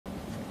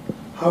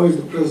How is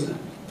the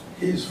president?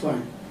 He is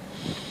fine.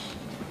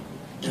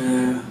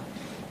 The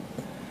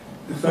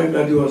fact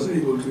that he was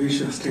able to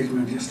issue a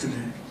statement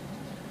yesterday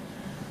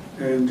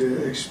and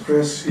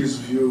express his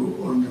view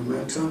on the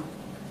matter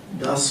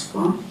thus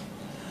far,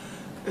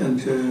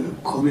 and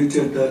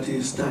committed that he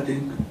is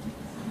studying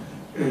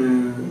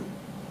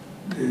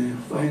the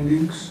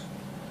findings,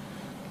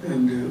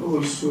 and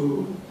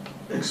also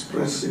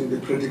expressing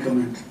the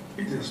predicament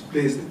it has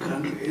placed the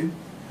country in,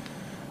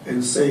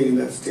 and saying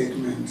that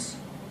statement,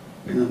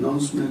 an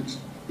announcement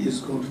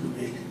is going to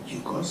be made in due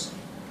course.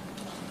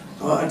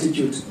 Our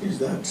attitude is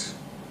that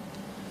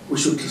we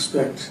should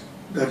respect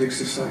that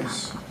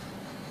exercise.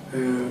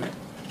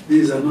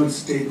 These are not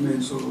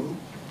statements or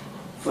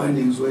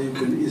findings where you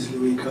can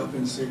easily wake up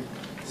and say,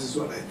 this is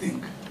what I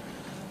think,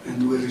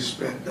 and we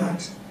respect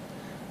that.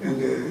 And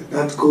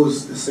that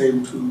goes the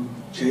same to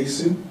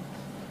Jason.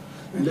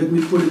 And let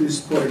me put in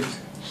this point,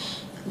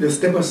 the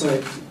step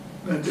aside,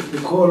 that the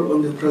call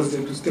on the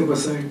president to step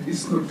aside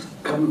is not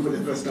coming for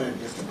the first time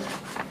yesterday.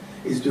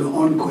 It's been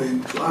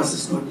ongoing. To us,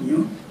 it's not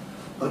new.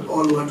 But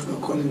all what we're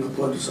calling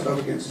upon to South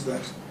Africans is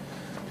that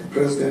the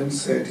president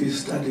said he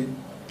studied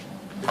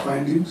the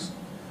findings,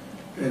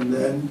 and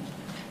then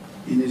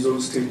in his own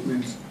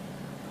statement,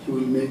 he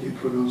will make a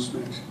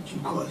pronouncement in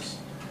due course.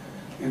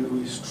 And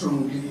we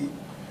strongly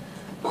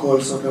call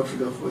South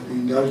Africa for the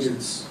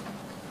indulgence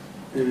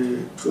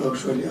to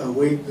actually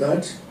await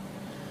that.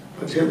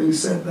 But having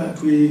said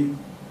that, we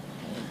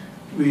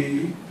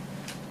leave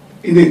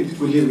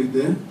it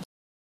there.